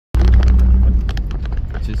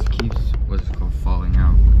just keeps what's called falling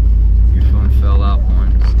out. Your phone fell out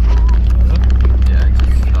once. Yeah, it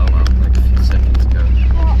just fell out like a few seconds ago.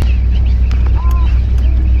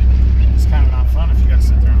 It's kind of not fun if you gotta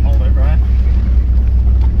sit there and hold it, right?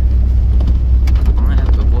 I'm gonna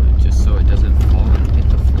have to hold it just so it doesn't fall and hit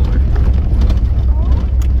the floor.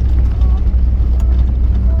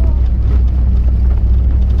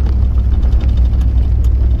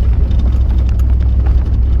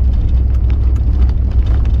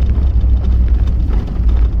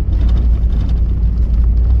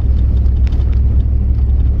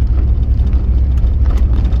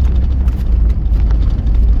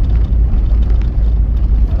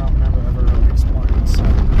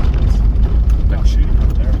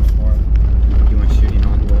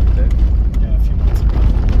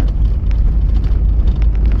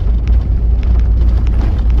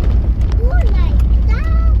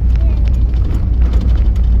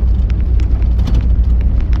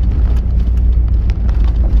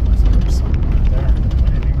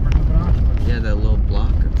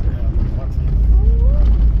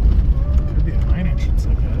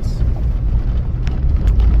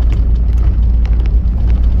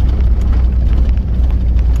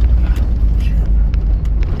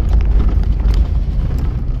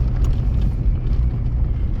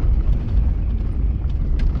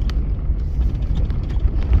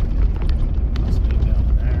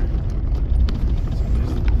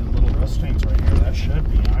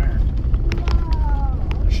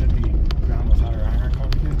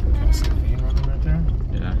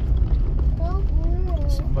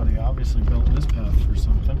 Obviously built this path for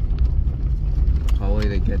something. Probably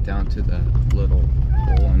to get down to the little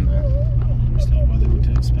hole in there. I don't understand why they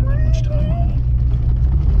would spend that much time on it.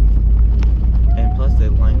 And plus they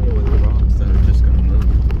lined it with rocks that are just gonna move.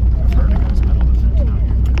 I've heard of guys metal detecting out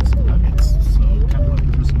here, but some nuggets, so kind of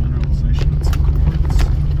looking for some mineralization and some quartz.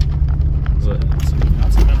 What? So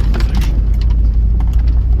that's some mineralization.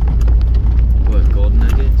 What, gold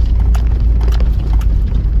nuggets?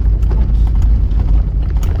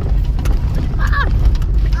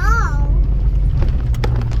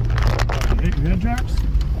 Head drops?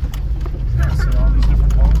 Yeah, so all these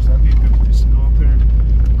different colors, that'd be a good place to go up there and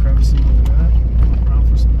grab some of that, look around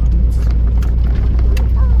for some nuggets.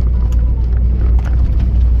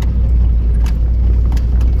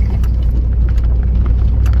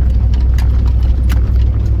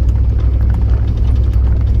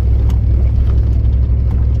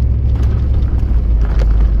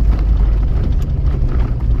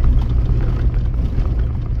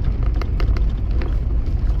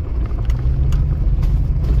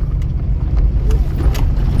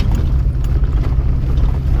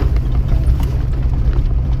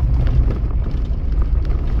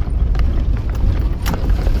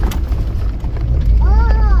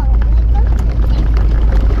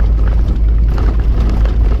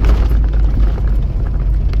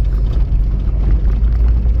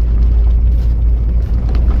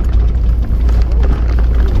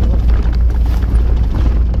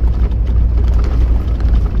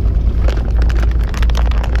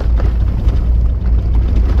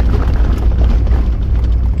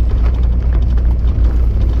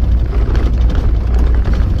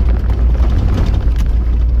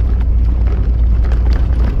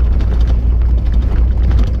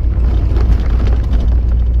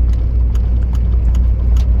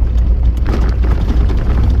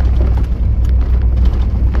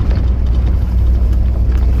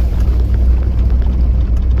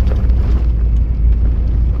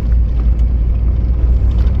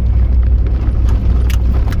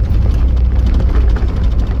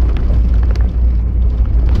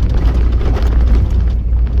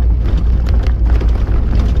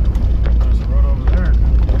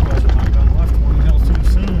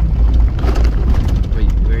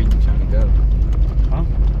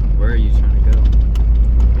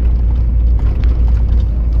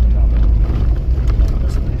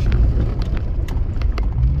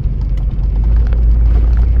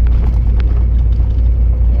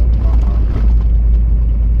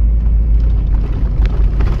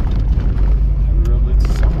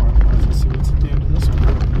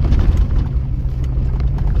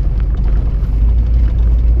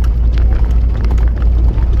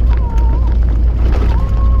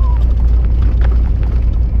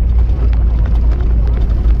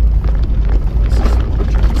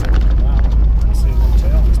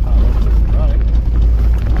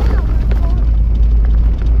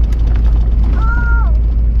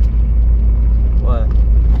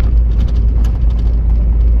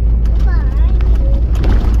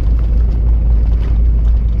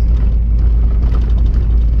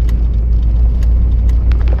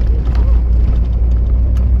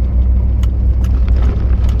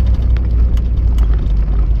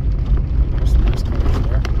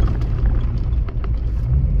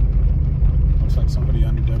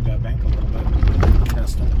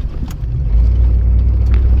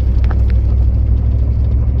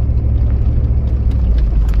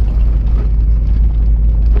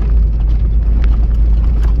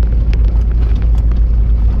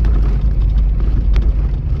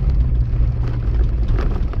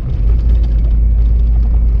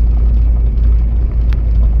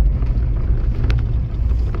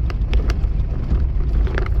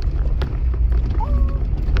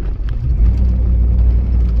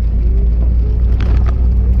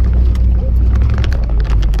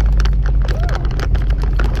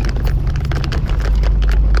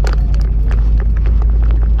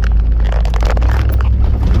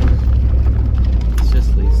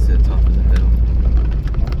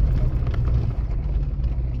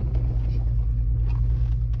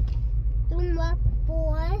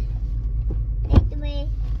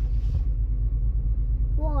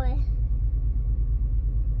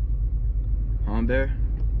 Bear?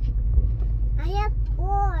 I have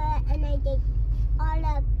 4 and I take all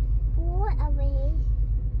of 4 away.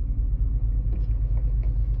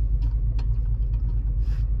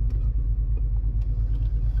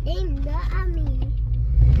 They look at me.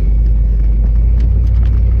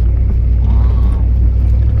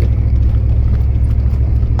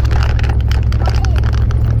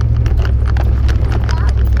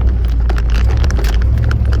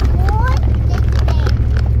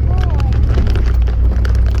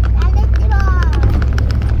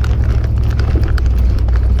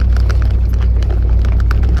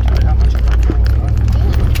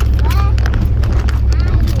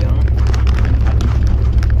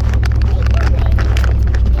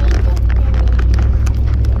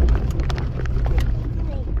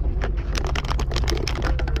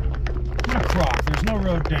 There's no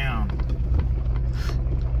road down.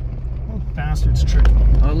 Oh, bastards tricked me.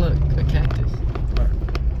 Oh look, a cactus. Where?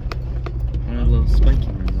 One of those spiky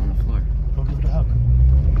ones on the floor. Go give it a hug.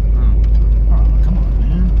 Oh. Oh, come on,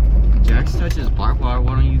 man. Jax touches barbed wire,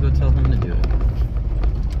 why don't you go tell him to do it?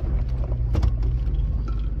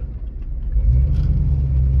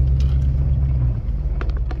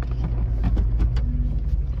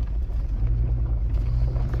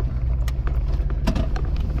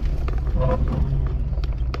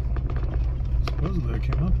 Supposedly I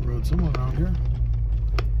came up the road somewhere around here.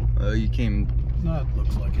 Oh, you came. That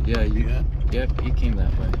looks like it. Yeah, might be you. it. Yep, you came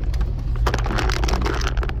that way.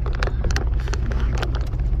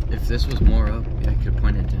 If this was more up, yeah, I could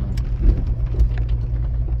point it down.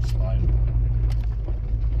 Slide.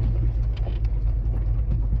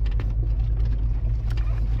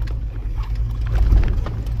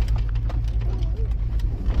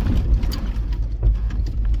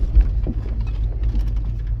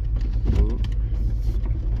 Ooh.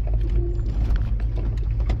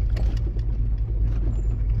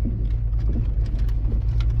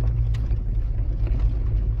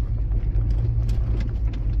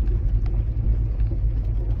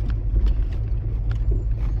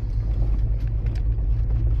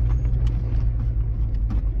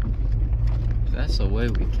 If that's the way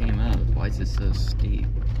we came out, why is it so steep?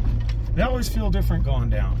 They always feel different going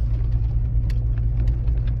down.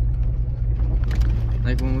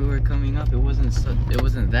 Like when we were coming up, it wasn't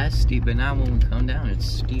that steep, but now when we come down, it's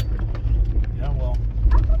steeper. Yeah, well,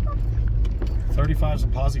 35s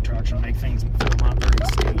and posi traction make things feel not very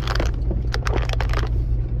steep.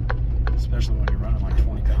 Especially when you're running like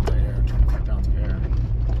 20 pounds of air, 25 pounds of air.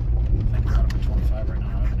 I think I'm at 25 right now.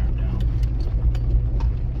 I haven't aired down.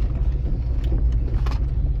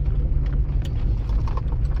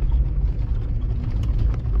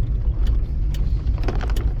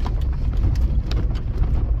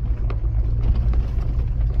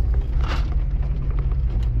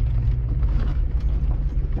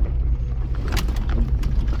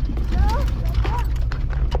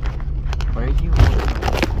 Where are you?